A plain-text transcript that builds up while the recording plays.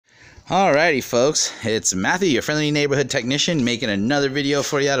Alrighty folks, it's Matthew, your friendly neighborhood technician, making another video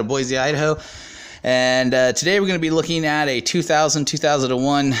for you out of Boise, Idaho. And today we're going to be looking at a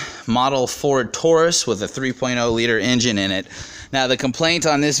 2000-2001 model Ford Taurus with a 3.0 liter engine in it. Now the complaint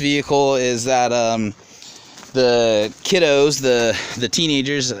on this vehicle is that the kiddos, the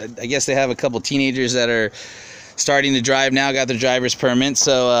teenagers, I guess they have a couple teenagers that are starting to drive now, got their driver's permit.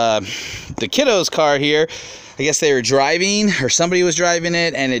 So the kiddos car here, I guess they were driving, or somebody was driving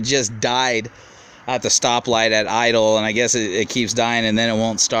it, and it just died at the stoplight at idle, and I guess it keeps dying and then it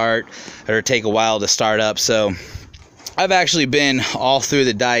won't start, or take a while to start up. So I've actually been all through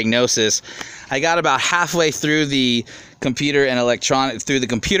the diagnosis. I got about halfway through the computer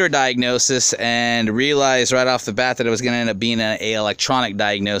diagnosis and realized right off the bat that it was going to end up being an electronic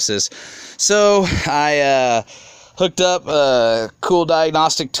diagnosis. So I hooked up a cool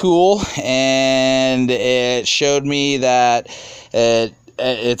diagnostic tool, and it showed me that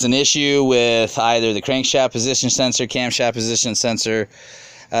it's an issue with either the crankshaft position sensor, camshaft position sensor,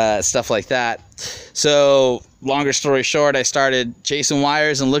 stuff like that. So longer story short, I started chasing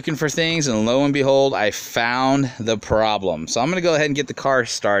wires and looking for things, and lo and behold, I found the problem. So I'm going to go ahead and get the car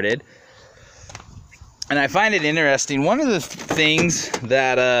started. And I find it interesting. One of the things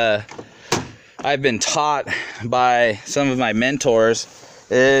that I've been taught by some of my mentors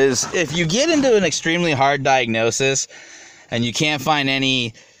is if you get into an extremely hard diagnosis and you can't find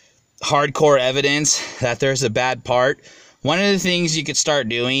any hardcore evidence that there's a bad part, one of the things you could start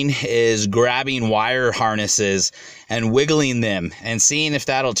doing is grabbing wire harnesses and wiggling them and seeing if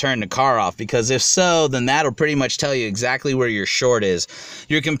that'll turn the car off, because if so, then that'll pretty much tell you exactly where your short is.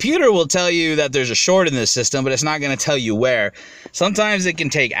 Your computer will tell you that there's a short in the system, but it's not going to tell you where. Sometimes it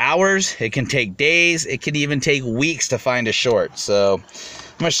can take hours, it can take days, it can even take weeks to find a short. So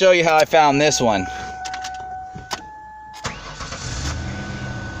I'm going to show you how I found this one.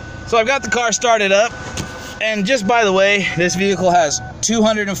 So I've got the car started up, and just by the way, this vehicle has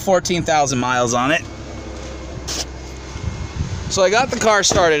 214,000 miles on it. So I got the car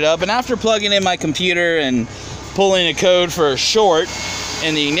started up, and after plugging in my computer and pulling a code for a short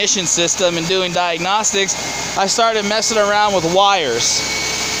in the ignition system and doing diagnostics, I started messing around with wires.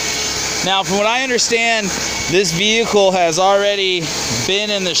 Now, from what I understand, this vehicle has already been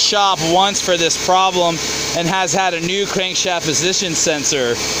in the shop once for this problem and has had a new crankshaft position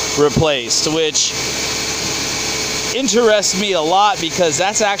sensor replaced, which interests me a lot because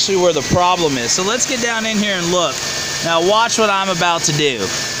that's actually where the problem is. So let's get down in here and look. Now watch what I'm about to do.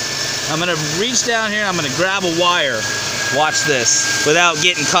 I'm going to reach down here and I'm going to grab a wire. Watch this without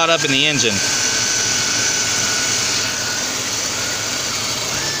getting caught up in the engine.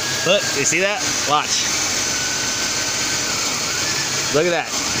 Look, you see that? Watch. Look at that.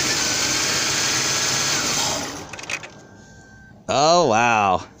 Oh,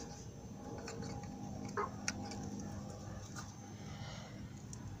 wow.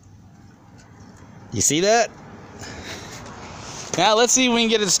 You see that? Now let's see if we can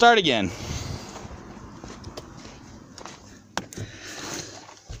get it to start again.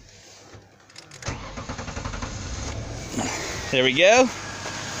 There we go.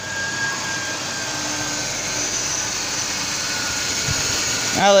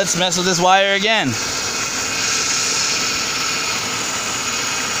 Now let's mess with this wire again.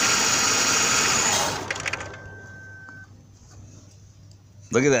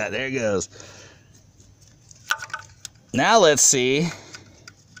 Look at that, there it goes. Now let's see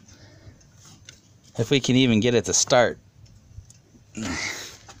if we can even get it to start.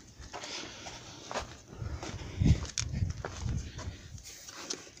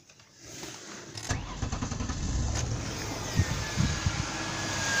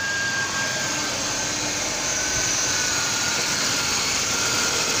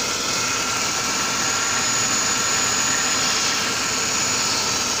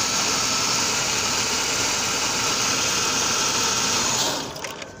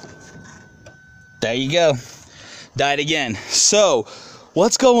 There you go. Died again. So,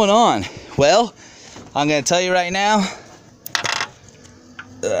 what's going on? Well, I'm going to tell you right now.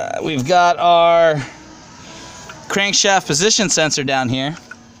 We've got our crankshaft position sensor down here.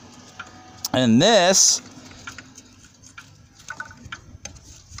 And this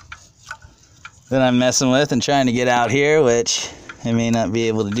that I'm messing with and trying to get out here, which I may not be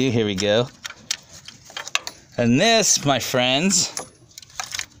able to do. Here we go. And this, my friends,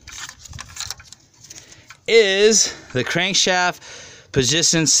 is the crankshaft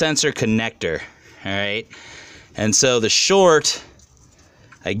position sensor connector. All right, and so the short,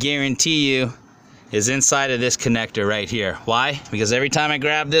 I guarantee you, is inside of this connector right here. Why? Because every time I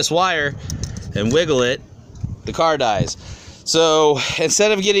grab this wire and wiggle it, the car dies. So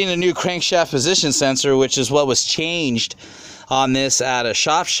instead of getting a new crankshaft position sensor, which is what was changed on this at a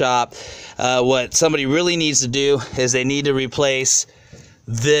shop, what somebody really needs to do is they need to replace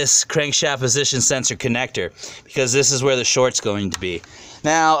this crankshaft position sensor connector, because this is where the short's going to be.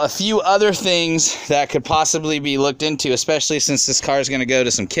 Now, a few other things that could possibly be looked into, especially since this car is going to go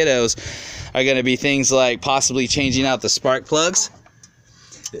to some kiddos, are going to be things like possibly changing out the spark plugs.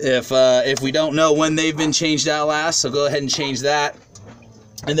 If we don't know when they've been changed out last, so go ahead and change that.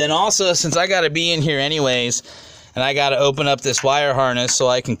 And then also, since I got to be in here anyways, and I got to open up this wire harness so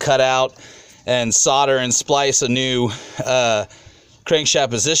I can cut out and solder and splice a new crankshaft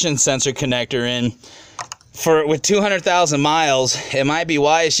position sensor connector in. With 200,000 miles, it might be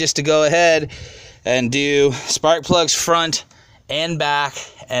wise just to go ahead and do spark plugs front and back.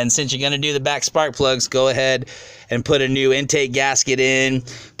 And since you're going to do the back spark plugs, go ahead and put a new intake gasket in,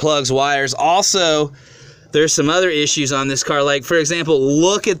 plugs, wires. Also, there's some other issues on this car. Like, for example,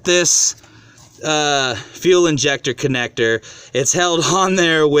 look at this fuel injector connector. It's held on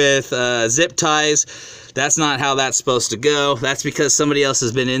there with zip ties. That's not how that's supposed to go. That's because somebody else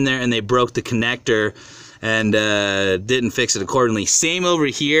has been in there and they broke the connector and didn't fix it accordingly. Same over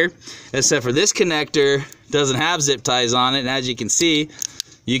here, except for this connector doesn't have zip ties on it, and as you can see,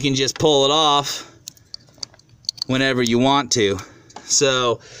 you can just pull it off whenever you want to.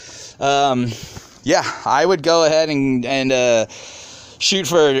 So yeah, I would go ahead and shoot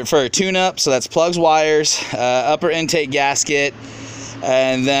for a tune-up. So that's plugs, wires, upper intake gasket,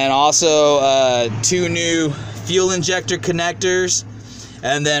 and then also 2 new fuel injector connectors.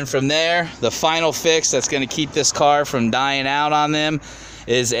 And then from there, the final fix that's going to keep this car from dying out on them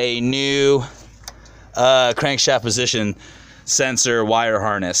is a new crankshaft position sensor wire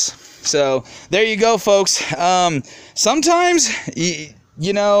harness. So there you go, folks. Sometimes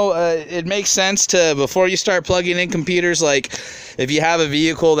you know, it makes sense to, before you start plugging in computers, like if you have a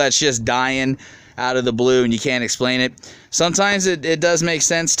vehicle that's just dying out of the blue and you can't explain it, sometimes it does make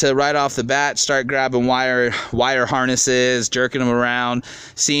sense to right off the bat start grabbing wire harnesses, jerking them around,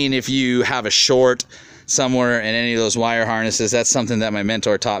 seeing if you have a short somewhere in any of those wire harnesses. That's something that my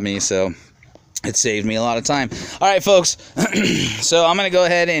mentor taught me, so it saved me a lot of time. All right, folks. So I'm going to go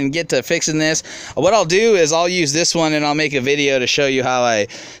ahead and get to fixing this. What I'll do is I'll use this one and I'll make a video to show you how I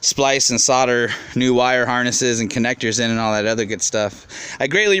splice and solder new wire harnesses and connectors in and all that other good stuff. I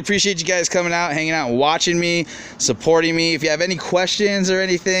greatly appreciate you guys coming out, hanging out, and watching me, supporting me. If you have any questions or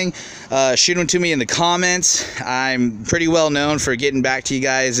anything, shoot them to me in the comments. I'm pretty well known for getting back to you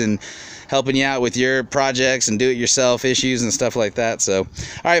guys and helping you out with your projects and do-it-yourself issues and stuff like that. So, all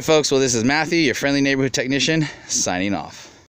right, folks. Well, this is Matthew, your friendly neighborhood technician, signing off.